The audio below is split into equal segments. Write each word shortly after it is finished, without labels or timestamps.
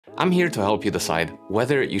I'm here to help you decide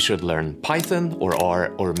whether you should learn Python or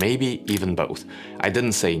R or maybe even both. I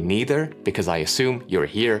didn't say neither because I assume you're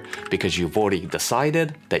here because you've already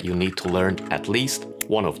decided that you need to learn at least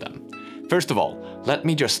one of them. First of all, let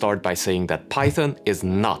me just start by saying that Python is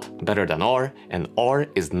not better than R and R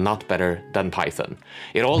is not better than Python.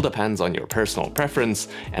 It all depends on your personal preference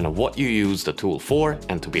and what you use the tool for,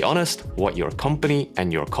 and to be honest, what your company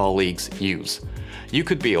and your colleagues use. You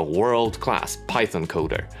could be a world-class Python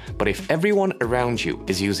coder, but if everyone around you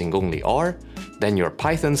is using only R, then your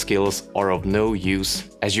Python skills are of no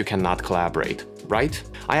use as you cannot collaborate, right?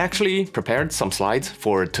 I actually prepared some slides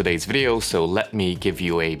for today's video, so let me give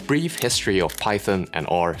you a brief history of Python and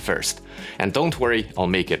R first. And don't worry, I'll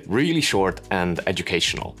make it really short and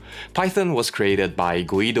educational. Python was created by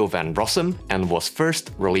Guido van Rossum and was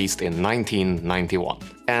first released in 1991.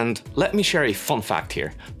 And let me share a fun fact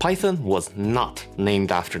here. Python was not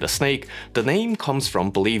named after the snake. The name comes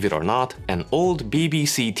from, believe it or not, an old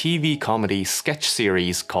BBC TV comedy sketch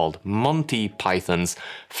series called Monty Python's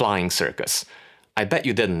Flying Circus. I bet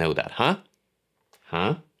you didn't know that,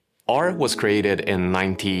 huh? R was created in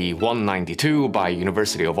 91-92 by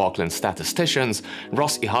University of Auckland statisticians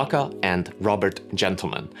Ross Ihaka and Robert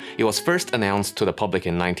Gentleman. It was first announced to the public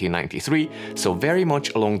in 1993, so very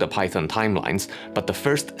much along the Python timelines, but the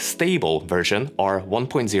first stable version, R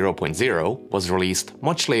 1.0.0, was released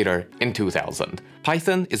much later in 2000.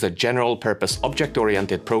 Python is a general-purpose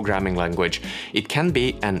object-oriented programming language. It can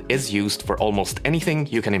be and is used for almost anything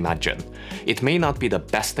you can imagine. It may not be the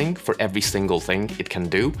best thing for every single thing it can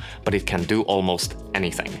do, but it can do almost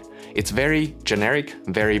anything. It's very generic,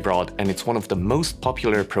 very broad, and it's one of the most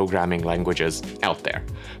popular programming languages out there.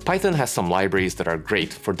 Python has some libraries that are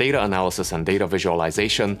great for data analysis and data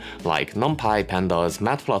visualization, like NumPy, Pandas,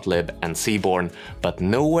 Matplotlib, and Seaborn, but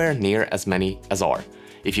nowhere near as many as R.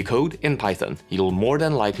 If you code in Python, you'll more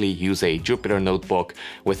than likely use a Jupyter notebook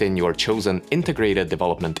within your chosen Integrated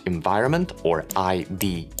Development Environment, or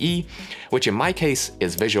IDE, which in my case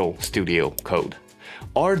is Visual Studio Code.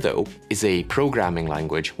 R, though, is a programming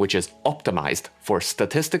language which is optimized for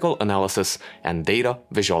statistical analysis and data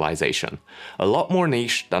visualization. A lot more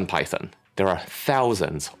niche than Python. There are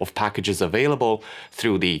thousands of packages available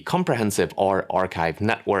through the comprehensive R archive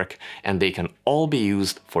network, and they can all be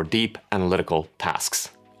used for deep analytical tasks.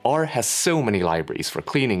 R has so many libraries for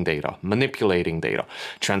cleaning data, manipulating data,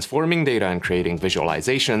 transforming data and creating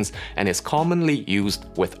visualizations, and is commonly used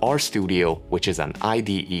with RStudio, which is an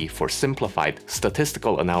IDE for simplified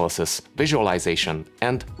statistical analysis, visualization,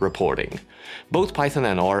 and reporting. Both Python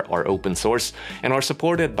and R are open source and are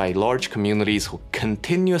supported by large communities who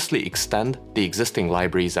continuously extend the existing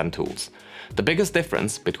libraries and tools. The biggest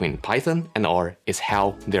difference between Python and R is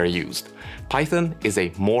how they're used. Python is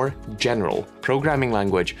a more general programming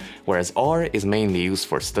language, whereas R is mainly used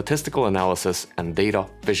for statistical analysis and data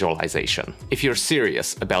visualization. If you're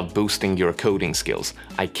serious about boosting your coding skills,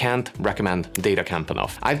 I can't recommend DataCamp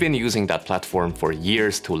enough. I've been using that platform for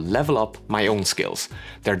years to level up my own skills.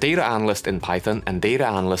 Their Data Analyst in Python and Data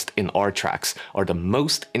Analyst in R tracks are the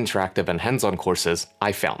most interactive and hands-on courses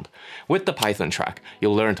I found. With the Python track,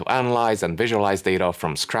 you'll learn to analyze and visualize data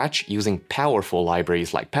from scratch using powerful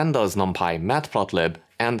libraries like Pandas, NumPy, Matplotlib,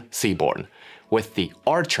 and Seaborn. With the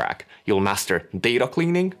R track, you'll master data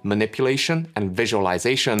cleaning, manipulation, and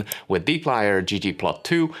visualization with dplyr,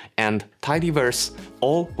 ggplot2, and tidyverse,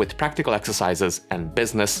 all with practical exercises and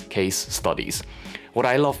business case studies. What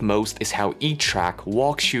I love most is how each track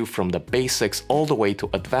walks you from the basics all the way to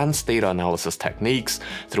advanced data analysis techniques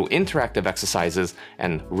through interactive exercises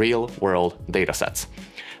and real-world datasets.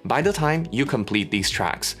 By the time you complete these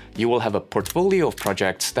tracks, you will have a portfolio of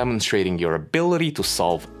projects demonstrating your ability to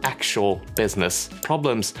solve actual business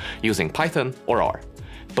problems using Python or R.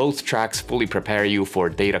 Both tracks fully prepare you for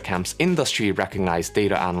DataCamp's industry-recognized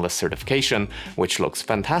data analyst certification, which looks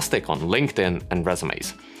fantastic on LinkedIn and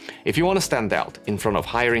resumes. If you want to stand out in front of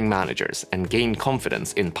hiring managers and gain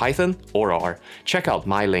confidence in Python or R, check out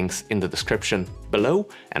my links in the description below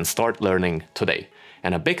and start learning today.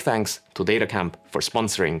 And a big thanks to DataCamp for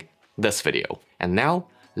sponsoring this video. And now,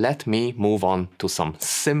 let me move on to some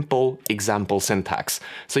simple example syntax,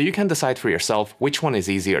 so you can decide for yourself which one is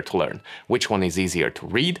easier to learn, which one is easier to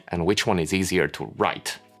read, and which one is easier to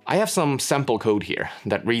write. I have some sample code here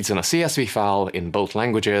that reads in a CSV file in both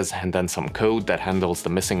languages, and then some code that handles the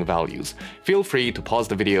missing values. Feel free to pause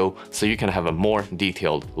the video so you can have a more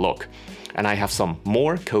detailed look. And I have some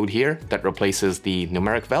more code here that replaces the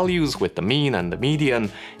numeric values with the mean and the median,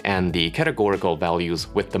 and the categorical values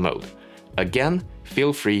with the mode. Again,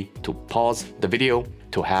 feel free to pause the video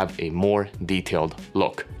to have a more detailed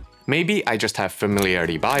look. Maybe I just have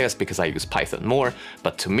familiarity bias because I use Python more,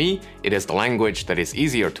 but to me, it is the language that is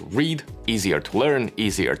easier to read, easier to learn,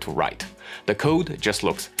 easier to write. The code just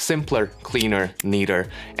looks simpler, cleaner, neater,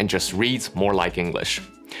 and just reads more like English.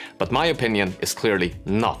 But my opinion is clearly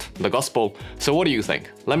not the gospel, so what do you think?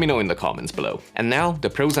 Let me know in the comments below. And now the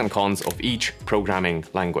pros and cons of each programming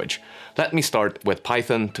language. Let me start with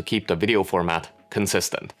Python to keep the video format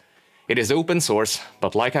consistent. It is open source,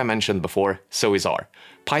 but like I mentioned before, so is R.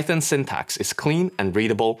 Python's syntax is clean and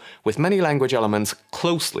readable, with many language elements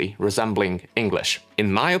closely resembling English.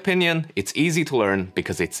 In my opinion, it's easy to learn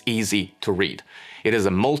because it's easy to read. It is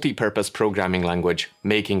a multi-purpose programming language,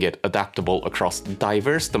 making it adaptable across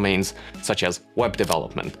diverse domains such as web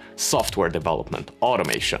development, software development,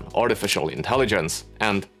 automation, artificial intelligence,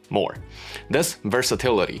 and more. This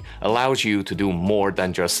versatility allows you to do more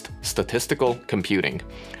than just statistical computing.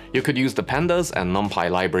 You could use the pandas and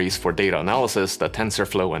NumPy libraries for data analysis, the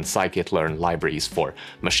TensorFlow and scikit-learn libraries for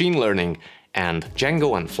machine learning, and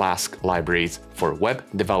Django and Flask libraries for web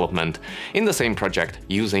development in the same project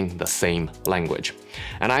using the same language.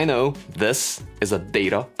 And I know this is a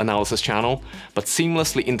data analysis channel, but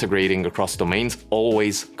seamlessly integrating across domains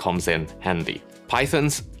always comes in handy.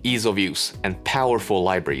 Python's ease of use and powerful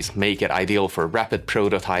libraries make it ideal for rapid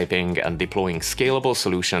prototyping and deploying scalable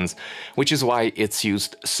solutions, which is why it's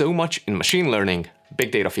used so much in machine learning,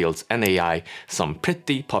 big data fields, and AI, some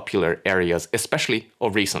pretty popular areas, especially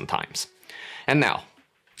of recent times. And now,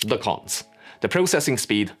 the cons. The processing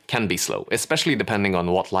speed can be slow, especially depending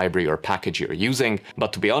on what library or package you're using,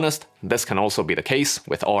 but to be honest, this can also be the case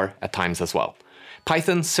with R at times as well.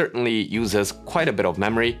 Python certainly uses quite a bit of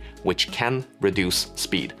memory, which can reduce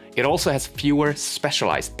speed. It also has fewer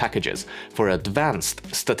specialized packages for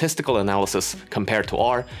advanced statistical analysis compared to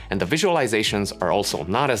R, and the visualizations are also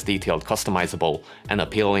not as detailed, customizable, and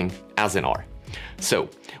appealing as in R. So,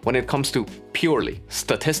 when it comes to purely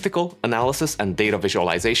statistical analysis and data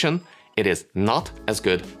visualization, it is not as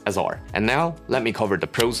good as R. And now, let me cover the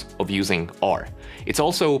pros of using R. It's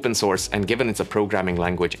also open source, and given it's a programming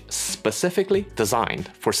language specifically designed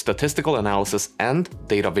for statistical analysis and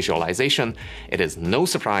data visualization, it is no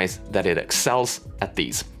surprise that it excels at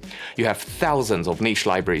these. You have thousands of niche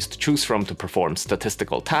libraries to choose from to perform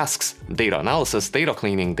statistical tasks, data analysis, data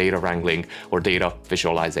cleaning, data wrangling, or data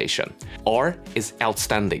visualization. R is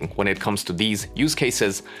outstanding when it comes to these use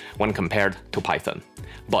cases when compared to Python.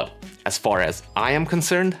 But as far as I am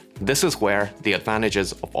concerned, this is where the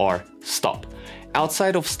advantages of R stop.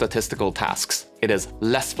 Outside of statistical tasks, it is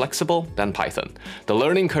less flexible than Python. The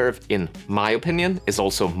learning curve, in my opinion, is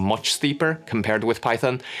also much steeper compared with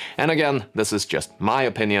Python. And again, this is just my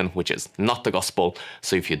opinion, which is not the gospel.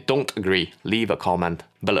 So if you don't agree, leave a comment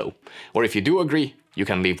below. Or if you do agree, you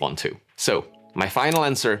can leave one too. So my final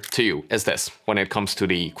answer to you is this, when it comes to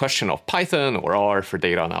the question of Python or R for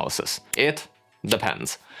data analysis. It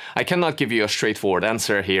depends. I cannot give you a straightforward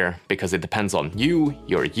answer here because it depends on you,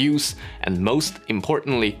 your use, and most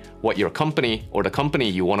importantly, what your company or the company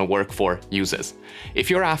you want to work for uses. If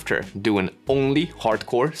you're after doing only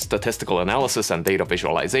hardcore statistical analysis and data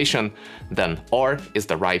visualization, then R is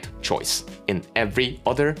the right choice. In every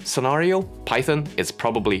other scenario, Python is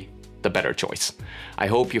probably the better choice. I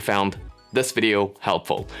hope you found this video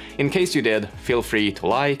helpful. In case you did, feel free to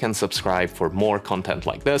like and subscribe for more content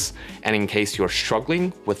like this. And in case you're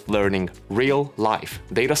struggling with learning real life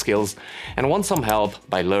data skills and want some help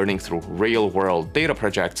by learning through real world data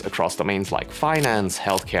projects across domains like finance,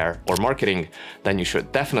 healthcare, or marketing, then you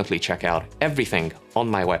should definitely check out everything on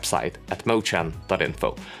my website at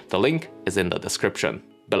mochen.info. The link is in the description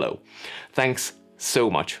below. Thanks so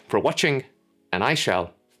much for watching, and I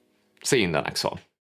shall see you in the next one.